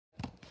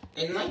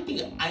And I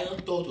think I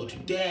also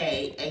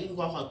today,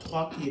 everyone was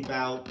talking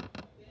about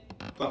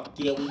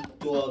scary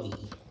story.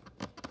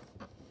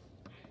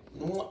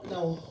 You want to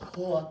know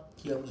horror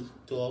scary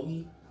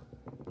story?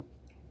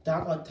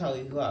 That I'll tell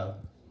you what.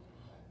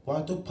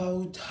 What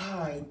about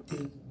time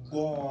the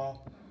war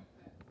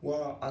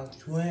a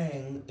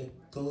train is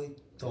going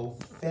so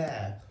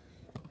fast?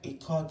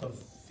 It called the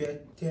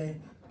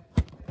affected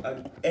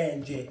an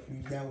engine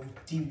you never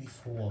seen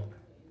before.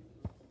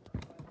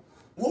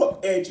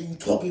 What engine you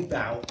talking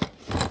about?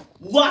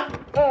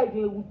 What engine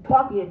you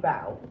talking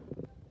about?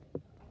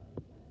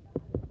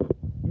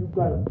 You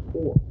got a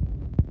four.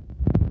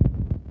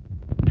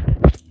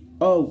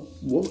 Oh,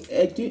 what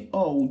engine?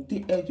 Oh,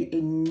 the engine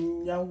is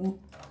now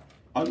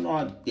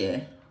not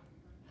there.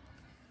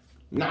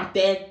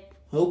 Nothing.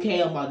 Who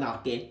cares about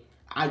nothing?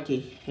 I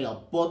can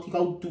help. What you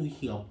gonna do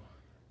here?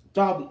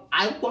 Dobby,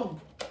 I want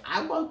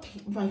to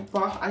take my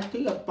bus. I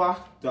take a bus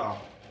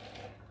stop.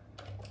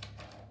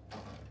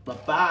 Bye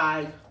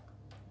bye.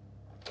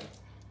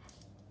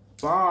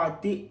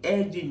 But the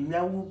engine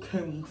never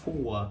came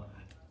before,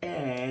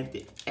 and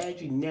the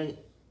engine name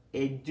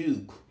is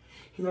Duke.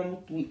 He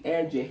went to the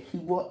engine. He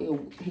was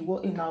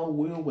in our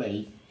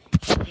railway.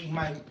 He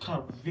might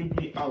come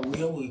visit our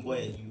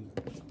railway.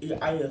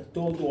 I just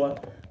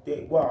thought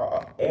that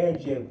was an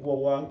engine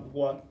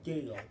was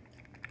there.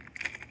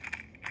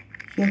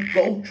 The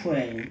GO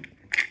train.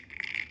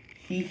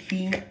 He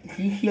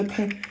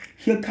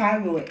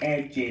kind of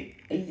engine.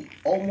 It's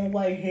on my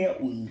way here.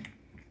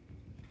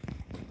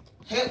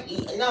 Heavy,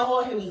 not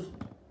all heavy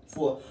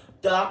for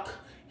Doc.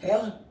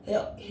 Here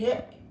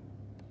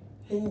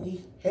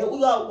we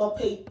go,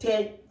 pay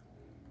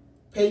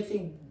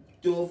 10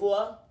 do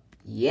for.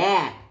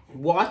 Yeah,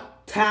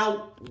 what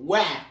town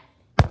where?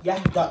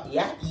 Yes, Doc,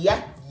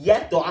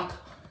 yeah, Doc.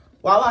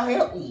 Why I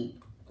help me?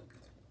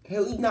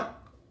 Help me not.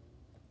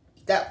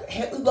 That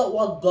help me not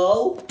want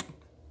go?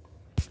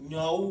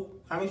 No,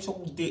 I'm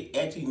so the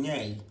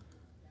engine.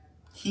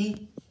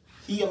 He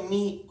and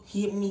me,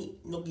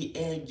 no the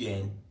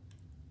engine.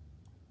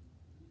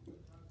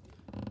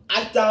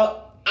 I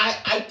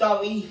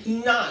thought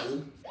he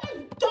nine.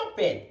 Stop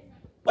it.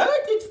 Why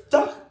don't you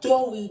start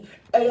story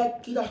and I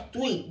get a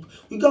sleep?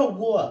 We got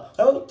war.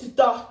 I want to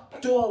start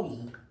story.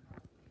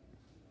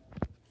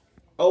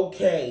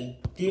 Okay,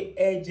 the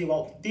engine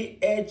will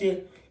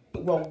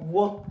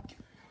work.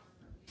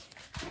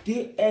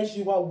 The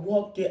engine will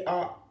work it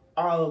out.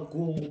 I'll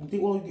go. The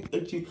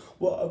engine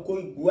will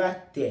go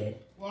right there.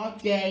 One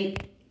day,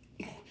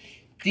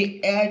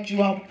 the engine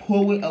will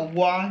pull a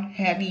one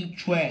heavy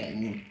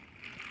train.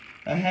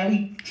 A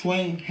heavy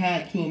train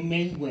had to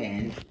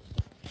mainland.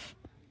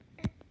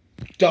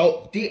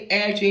 So the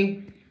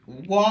engine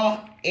was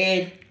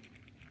in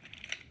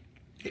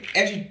the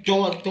engine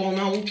don't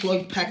know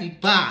to pass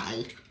it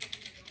by.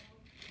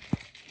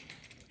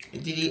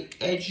 And the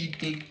engine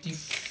did the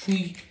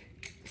free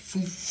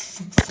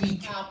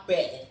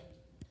carpet.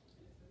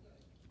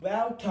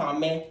 Well,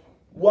 Tommy,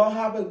 what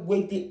happened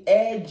with the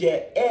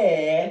engine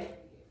and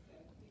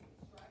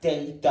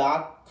the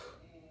dock?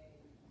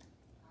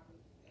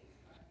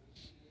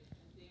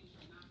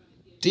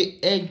 The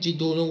engine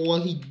don't know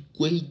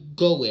where he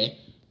going,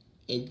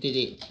 and did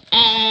it.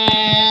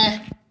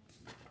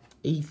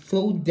 He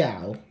fell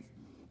down.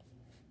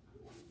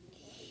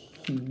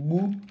 He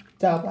moved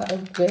down by a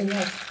van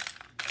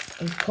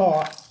and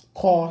car.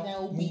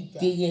 Now we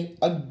did it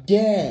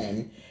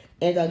again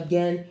and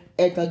again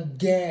and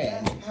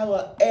again.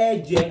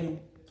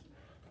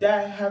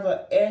 That have an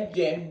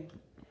engine.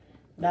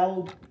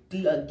 Now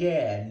do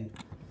again.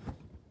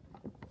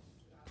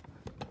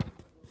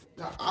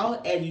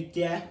 Our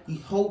editor, we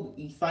hope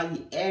we find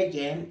the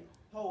engine.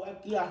 Oh, I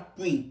get a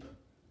sleep.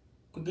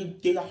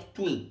 Get a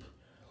sleep.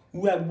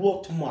 We have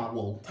work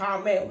tomorrow.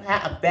 Tommy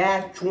had a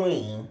bad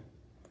dream.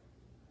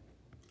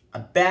 A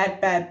bad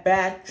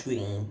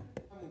dream.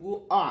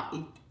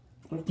 I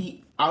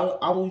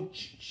will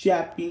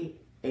chappy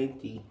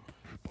empty.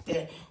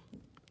 Then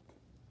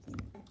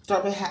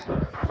Tommy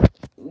had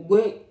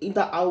we're in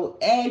our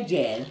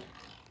engine.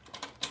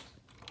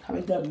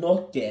 Having done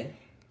nothing.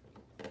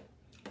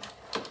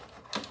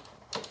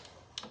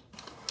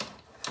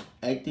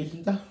 I think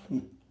he got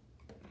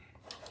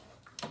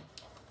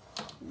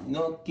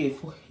not good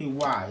for his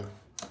wife.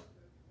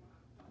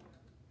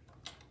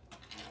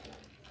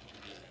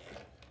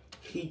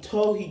 He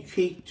told he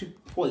tried to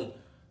point.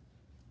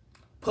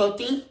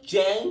 Putty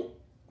Jane,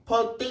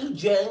 Bob,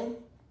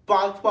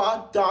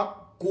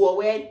 Doc,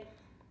 Gorin.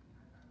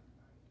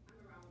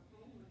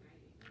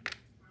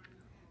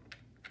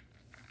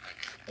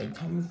 And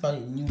tell me find a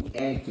new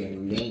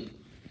engine, Nate.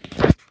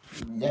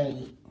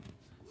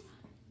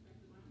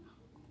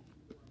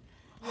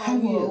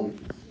 Hello.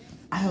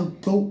 I'll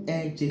go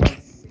engine.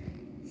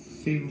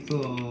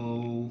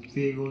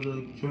 Figure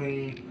the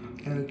train,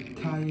 a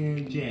car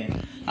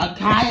engine. A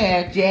car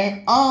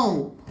engine?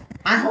 Oh!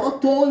 I heard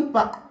story,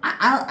 but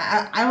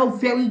I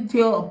heard fairy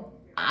tale.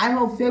 I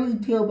heard fairy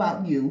tale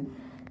about you.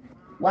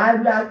 Why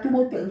we are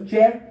doing this,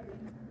 Jeff?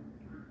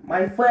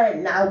 My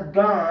friend now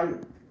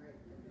gone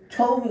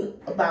told me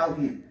about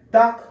you.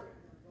 Doc,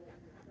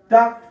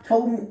 Doc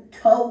told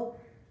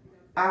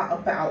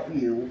about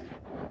you.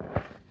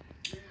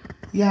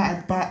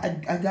 Yeah, but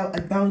I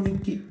about to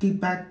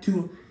get back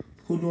to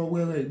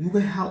Norway. You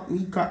can help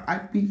me, cause I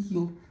be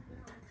you.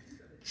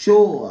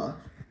 Sure.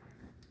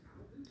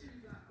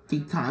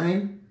 The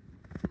time.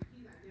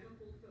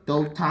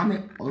 Don't time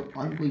it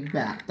on the way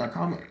back. The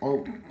time it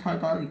all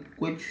time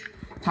which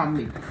time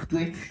it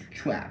switch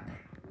trap.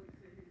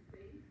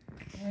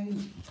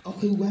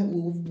 Okay,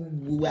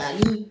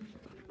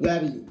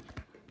 ready.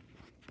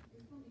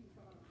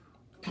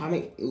 Time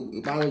it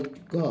about to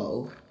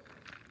go.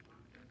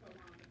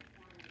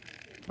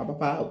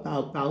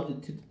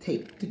 About to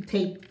take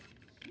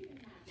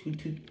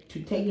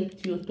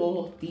it to the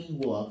door the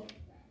world.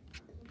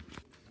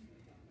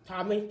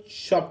 Tommy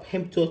shop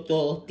him to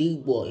the D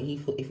boy.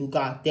 If you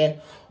got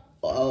that,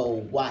 oh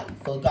what?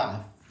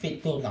 Forgot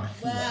fit or not.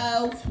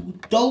 Well,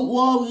 don't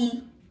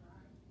worry.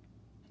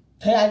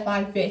 Can I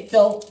find fit?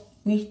 So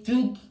we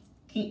still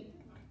keep.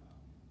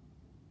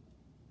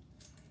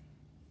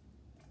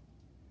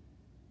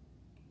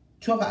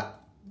 Trevor.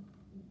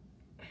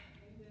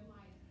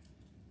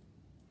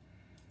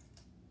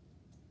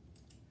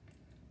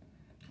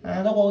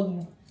 I don't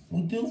know.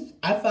 We do.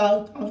 I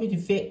found something to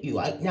fit you.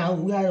 Right now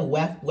we have a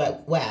web.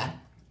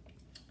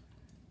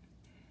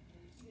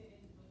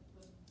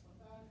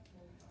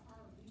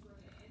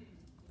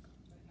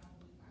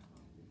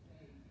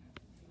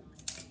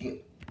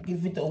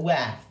 Give it a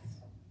web.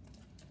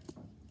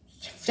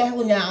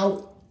 So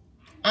now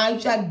I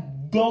just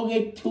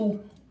going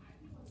to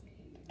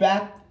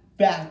back.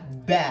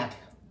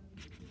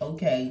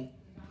 Okay.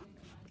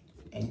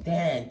 And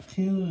then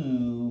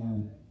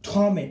to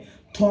Tommy,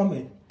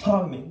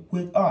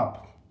 wake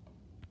up.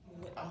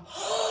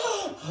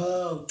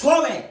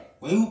 Tommy,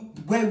 where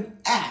you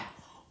at?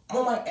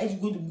 Oh my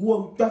God, going to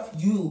warm up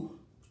you.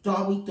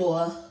 Sorry,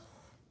 Thor.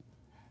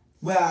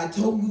 Well, I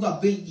told you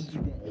got busy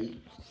today.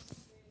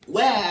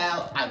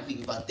 Well, I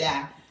think about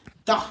that.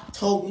 Doc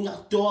told me a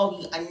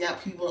story and now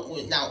people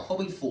will now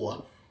hurry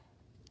for.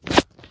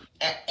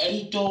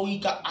 Any story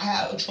got I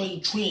have a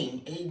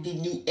train in the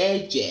new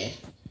edge.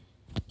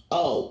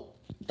 Oh,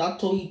 Doc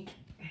told you.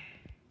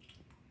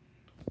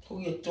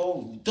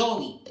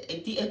 Dory,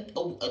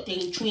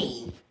 a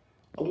train.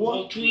 A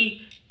what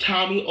tree?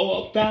 Tommy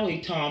or a valley,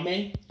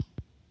 Tommy?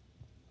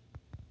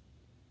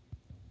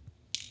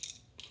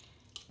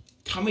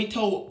 Tommy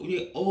told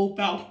you all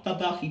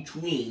about his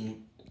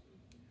dream.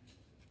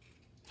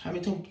 Tommy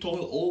told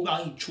you all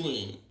about his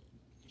dream.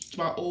 It's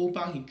about all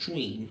about his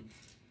dream.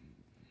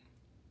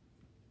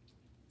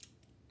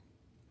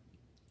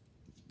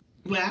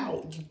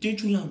 Wow,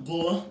 did you not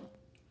go?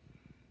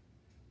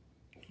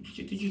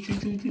 Did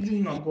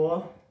you not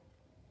go?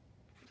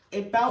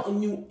 About a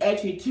new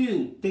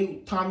attitude.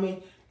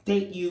 Tommy,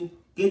 you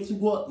get to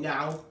work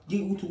now.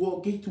 Get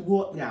to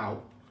work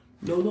now.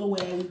 No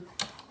way.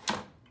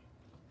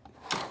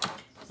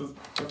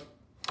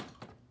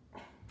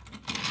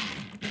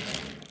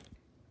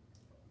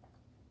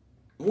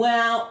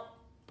 Well,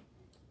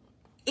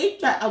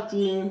 it's a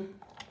dream.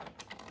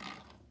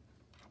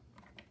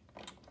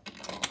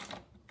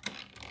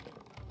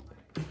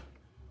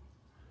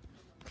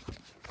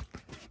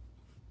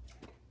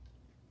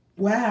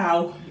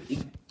 Wow.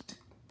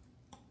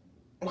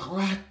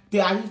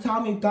 Daddy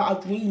Tommy got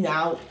a dream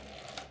now.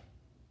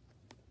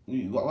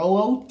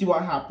 What do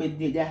I happen?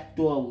 Did that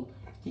door?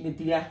 Did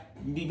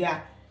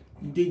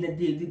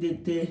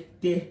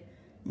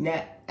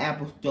that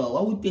Apple Store?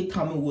 What would they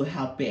Tommy would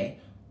happen?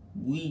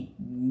 We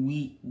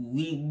need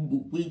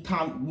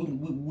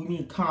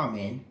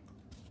comment.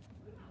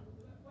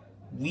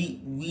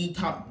 We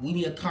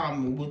need a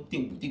comment. What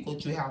they go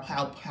to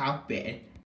help bad.